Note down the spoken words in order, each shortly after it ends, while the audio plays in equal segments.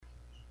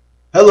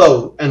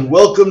Hello and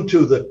welcome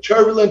to the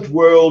turbulent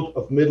world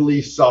of Middle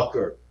East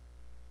soccer,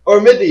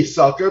 or Middle East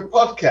Soccer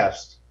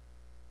podcast.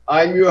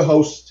 I'm your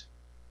host,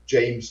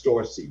 James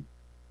Dorsey.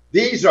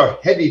 These are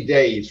heady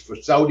days for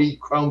Saudi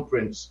Crown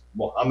Prince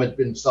Mohammed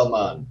bin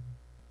Salman.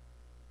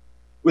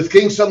 With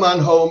King Salman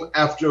home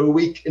after a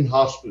week in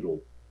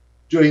hospital,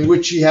 during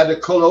which he had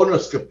a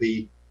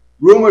colonoscopy,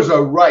 rumors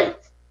are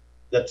rife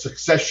that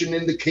succession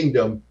in the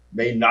kingdom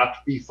may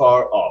not be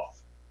far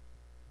off.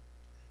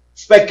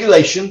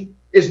 Speculation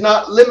is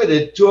not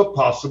limited to a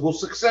possible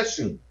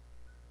succession.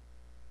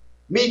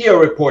 Media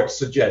reports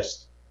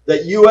suggest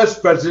that US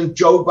President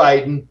Joe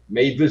Biden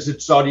may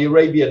visit Saudi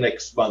Arabia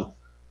next month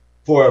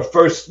for a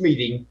first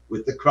meeting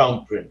with the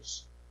Crown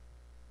Prince.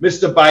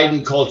 Mr.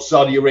 Biden called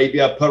Saudi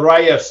Arabia a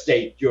pariah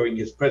state during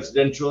his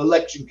presidential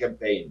election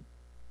campaign.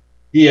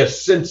 He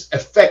has since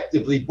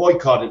effectively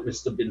boycotted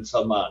Mr. bin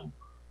Salman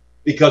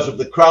because of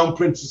the Crown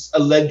Prince's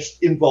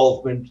alleged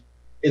involvement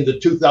in the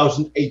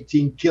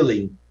 2018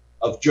 killing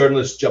of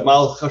journalist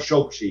Jamal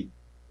Khashoggi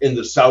in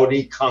the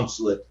Saudi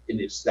consulate in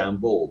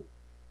Istanbul.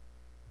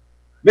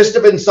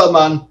 Mr. bin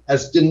Salman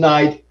has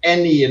denied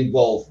any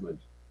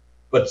involvement,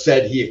 but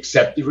said he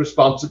accepted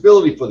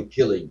responsibility for the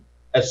killing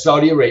as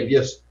Saudi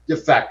Arabia's de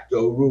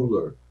facto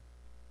ruler.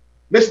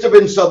 Mr.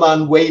 bin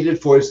Salman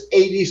waited for his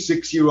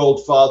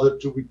 86-year-old father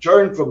to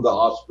return from the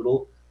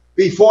hospital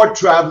before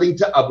traveling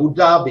to Abu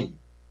Dhabi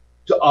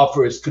to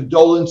offer his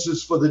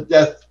condolences for the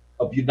death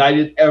of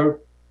United Arab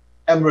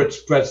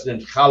Emirates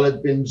President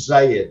Khalid bin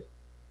Zayed,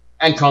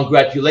 and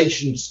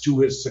congratulations to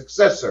his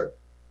successor,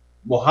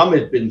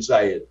 Mohammed bin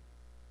Zayed,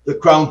 the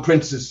Crown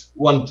Prince's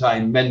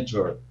one-time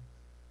mentor.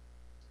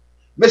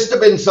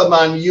 Mr. bin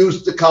Salman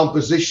used the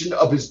composition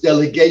of his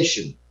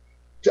delegation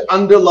to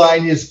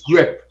underline his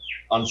grip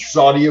on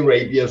Saudi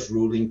Arabia's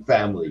ruling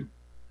family.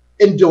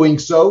 In doing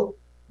so,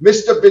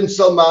 Mr. bin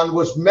Salman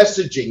was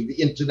messaging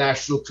the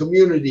international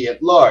community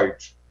at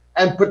large,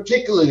 and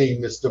particularly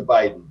Mr.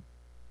 Biden,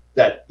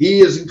 that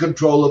he is in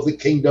control of the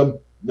kingdom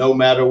no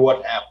matter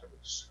what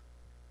happens.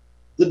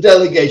 The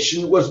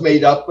delegation was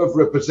made up of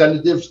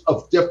representatives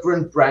of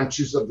different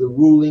branches of the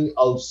ruling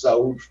Al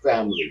Saud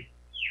family,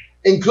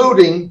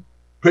 including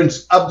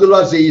Prince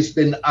Abdulaziz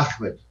bin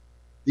Ahmed,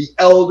 the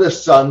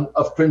eldest son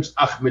of Prince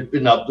Ahmed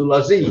bin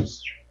Abdulaziz,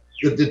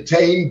 the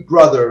detained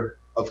brother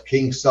of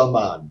King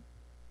Salman.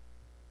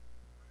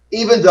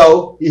 Even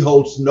though he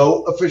holds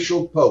no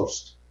official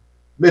post,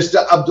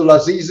 Mr.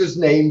 Abdulaziz's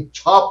name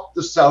topped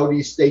the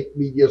Saudi state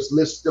media's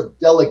list of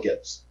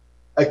delegates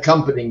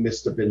accompanying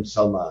Mr. bin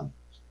Salman.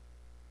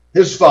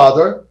 His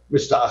father,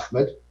 Mr.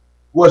 Ahmed,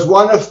 was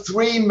one of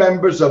 3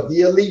 members of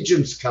the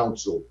Allegiance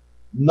Council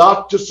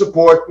not to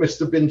support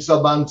Mr. bin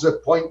Salman's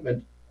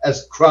appointment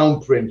as Crown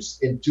Prince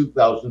in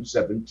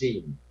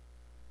 2017.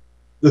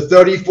 The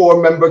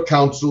 34-member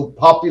council,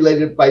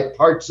 populated by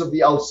parts of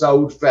the Al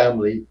Saud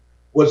family,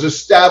 was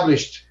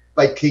established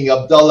by King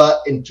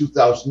Abdullah in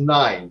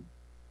 2009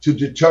 to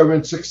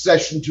determine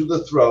succession to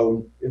the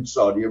throne in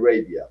Saudi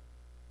Arabia.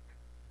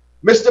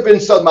 Mr. bin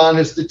Salman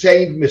has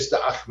detained Mr.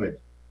 Ahmed,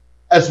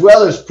 as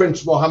well as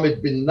Prince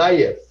Mohammed bin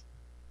Nayef,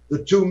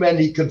 the 2 men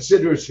he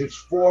considers his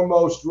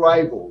foremost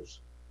rivals,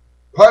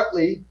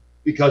 partly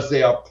because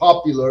they are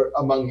popular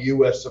among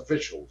US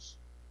officials.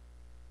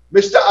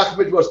 Mr.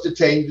 Ahmed was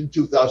detained in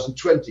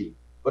 2020,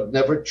 but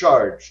never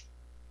charged,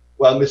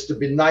 while Mr.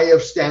 bin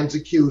Nayef stands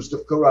accused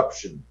of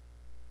corruption.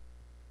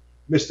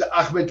 Mr.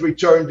 Ahmed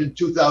returned in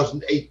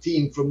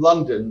 2018 from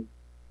London,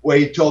 where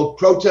he told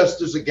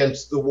protesters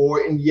against the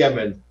war in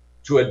Yemen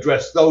to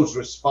address those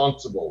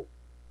responsible,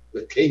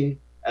 the king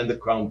and the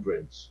crown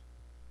prince.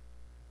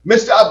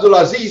 Mr.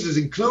 Abdulaziz's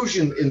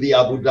inclusion in the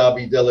Abu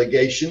Dhabi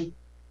delegation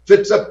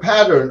fits a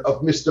pattern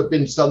of Mr.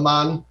 bin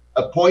Salman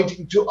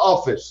appointing to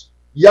office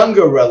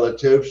younger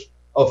relatives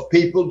of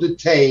people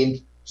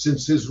detained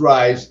since his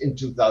rise in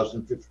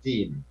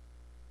 2015.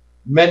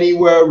 Many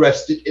were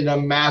arrested in a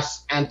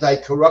mass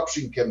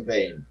anti-corruption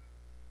campaign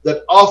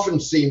that often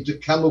seemed to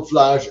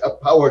camouflage a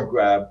power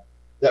grab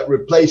that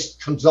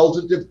replaced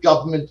consultative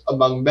government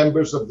among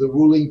members of the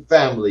ruling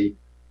family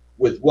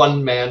with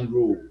one-man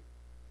rule.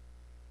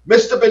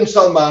 Mr. bin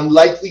Salman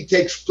likely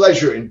takes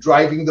pleasure in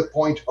driving the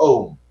point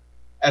home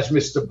as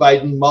Mr.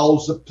 Biden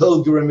mulls a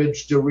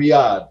pilgrimage to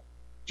Riyadh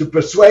to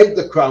persuade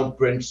the Crown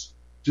Prince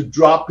to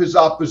drop his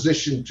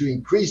opposition to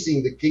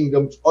increasing the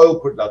kingdom's oil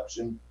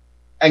production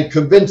and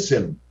convince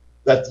him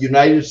that the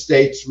United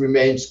States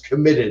remains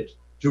committed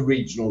to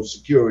regional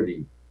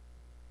security.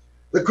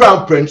 The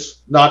Crown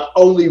Prince not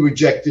only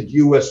rejected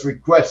US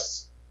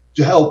requests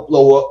to help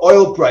lower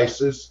oil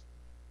prices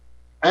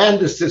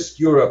and assist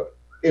Europe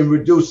in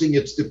reducing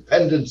its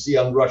dependency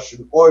on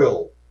Russian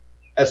oil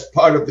as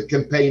part of the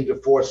campaign to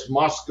force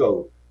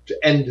Moscow to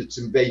end its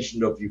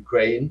invasion of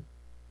Ukraine,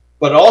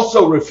 but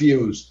also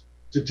refused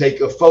to take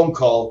a phone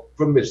call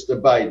from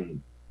Mr. Biden.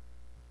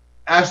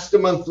 Asked a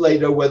month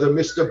later whether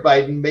Mr.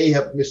 Biden may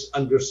have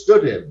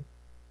misunderstood him,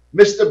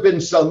 Mr. bin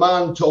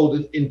Salman told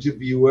an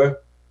interviewer,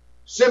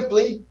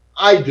 "Simply,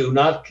 I do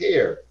not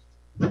care,"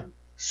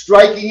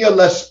 striking a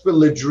less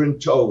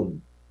belligerent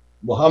tone.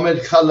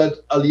 Mohammed Khaled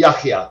Al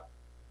Yahya,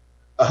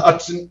 a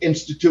Hudson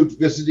Institute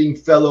visiting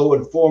fellow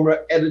and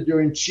former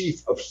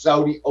editor-in-chief of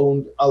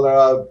Saudi-owned Al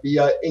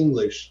Arabiya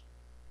English,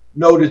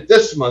 noted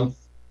this month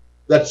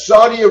that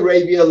Saudi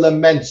Arabia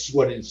laments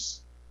what it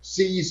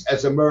sees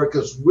as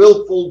America's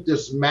willful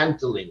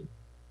dismantling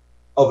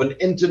of an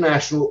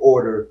international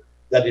order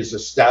that is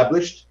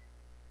established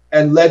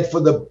and led for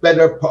the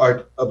better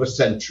part of a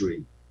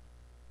century.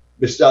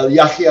 Mr.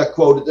 Al-Yahya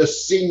quoted a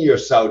senior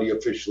Saudi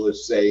official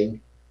as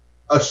saying,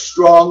 "A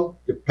strong,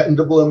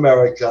 dependable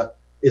America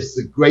is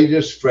the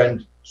greatest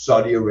friend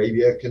Saudi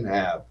Arabia can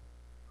have."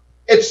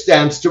 It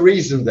stands to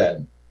reason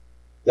then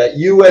that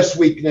U.S.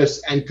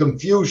 weakness and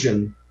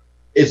confusion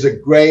is a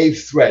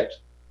grave threat,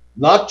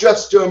 not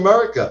just to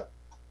America,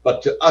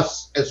 but to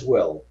us as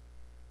well.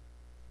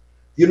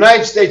 The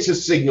United States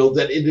has signaled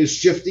that it is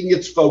shifting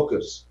its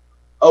focus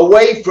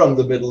away from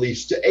the Middle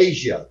East to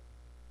Asia,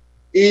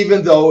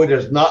 even though it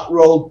has not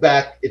rolled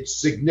back its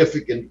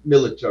significant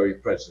military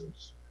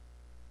presence.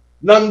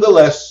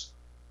 Nonetheless,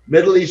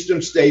 Middle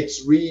Eastern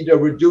states read a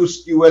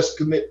reduced U.S.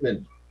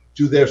 commitment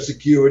to their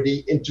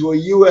security into a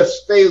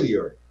U.S.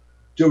 failure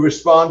to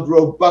respond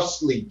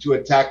robustly to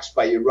attacks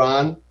by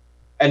Iran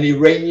and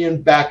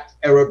Iranian-backed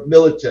Arab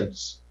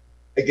militants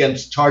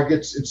against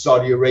targets in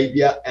Saudi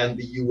Arabia and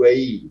the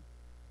UAE,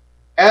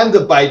 and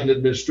the Biden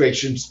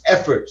administration's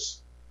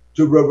efforts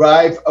to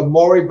revive a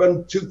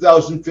moribund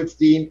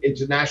 2015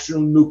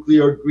 international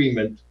nuclear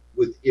agreement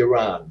with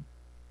Iran.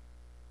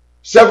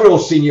 Several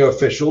senior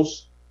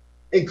officials,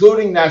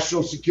 including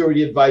National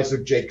Security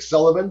Advisor Jake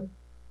Sullivan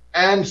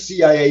and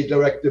CIA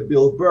Director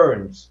Bill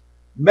Burns,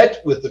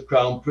 met with the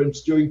Crown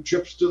Prince during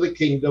trips to the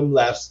kingdom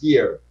last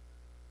year.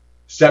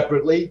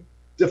 Separately,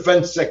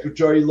 Defense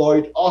Secretary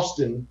Lloyd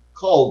Austin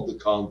called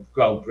the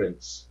Crown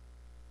Prince.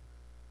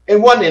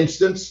 In one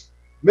instance,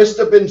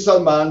 Mr. bin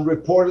Salman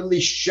reportedly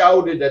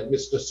shouted at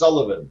Mr.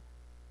 Sullivan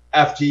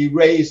after he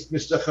raised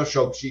Mr.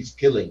 Khashoggi's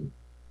killing.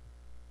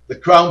 The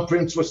Crown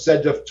Prince was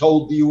said to have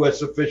told the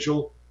U.S.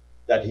 official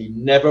that he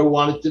never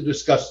wanted to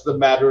discuss the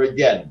matter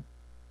again,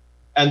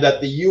 and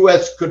that the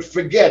U.S. could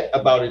forget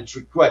about its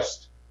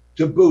request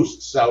to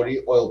boost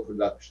Saudi oil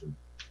production.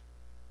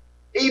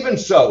 Even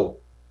so,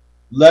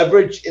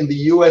 leverage in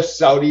the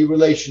U.S.-Saudi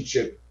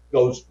relationship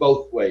goes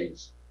both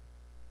ways.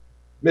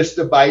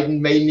 Mr. Biden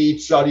may need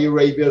Saudi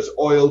Arabia's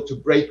oil to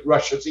break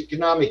Russia's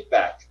economic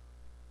back.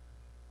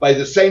 By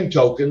the same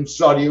token,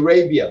 Saudi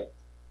Arabia,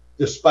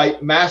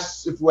 despite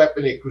massive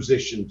weapon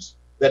acquisitions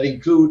that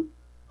include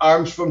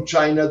arms from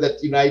China that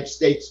the United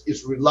States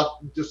is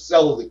reluctant to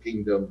sell the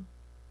kingdom,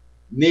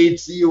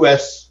 needs the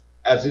U.S.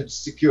 as its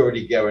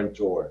security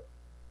guarantor.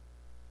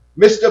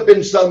 Mr.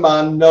 bin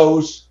Salman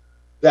knows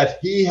that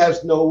he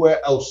has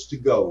nowhere else to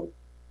go.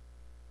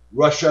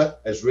 Russia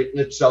has written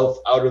itself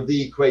out of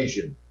the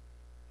equation,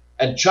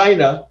 and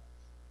China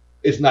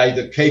is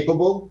neither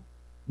capable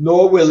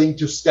nor willing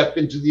to step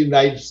into the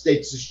United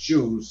States'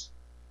 shoes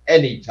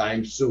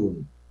anytime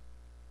soon.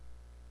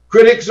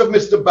 Critics of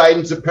Mr.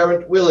 Biden's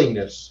apparent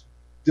willingness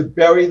to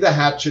bury the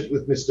hatchet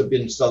with Mr.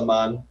 bin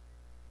Salman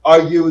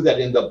argue that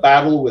in the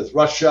battle with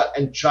Russia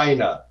and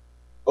China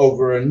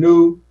over a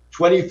new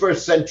 21st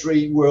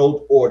century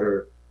world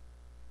order,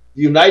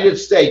 the United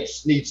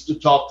States needs to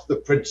talk the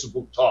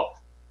principled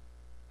talk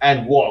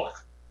and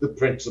walk the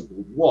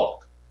principled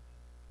walk.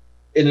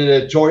 In an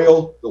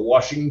editorial, The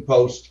Washington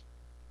Post,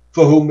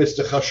 for whom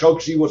Mr.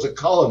 Khashoggi was a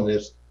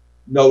columnist,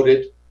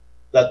 noted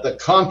that the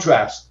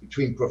contrast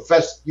between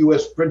professed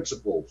U.S.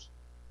 principles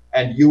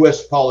and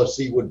U.S.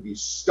 policy would be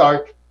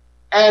stark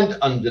and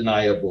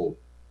undeniable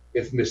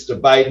if Mr.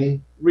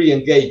 Biden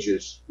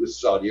re-engages with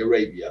Saudi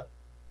Arabia.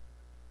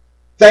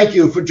 Thank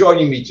you for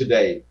joining me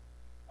today.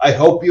 I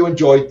hope you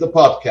enjoyed the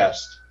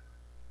podcast.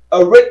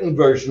 A written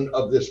version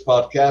of this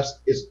podcast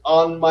is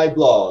on my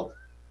blog,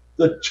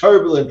 The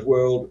Turbulent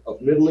World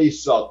of Middle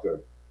East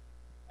Soccer,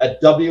 at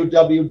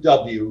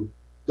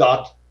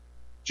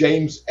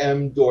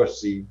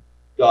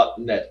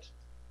www.jamesmdorsey.net.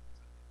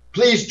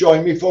 Please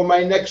join me for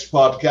my next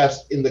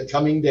podcast in the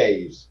coming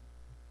days.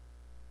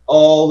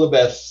 All the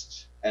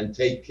best and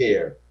take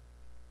care.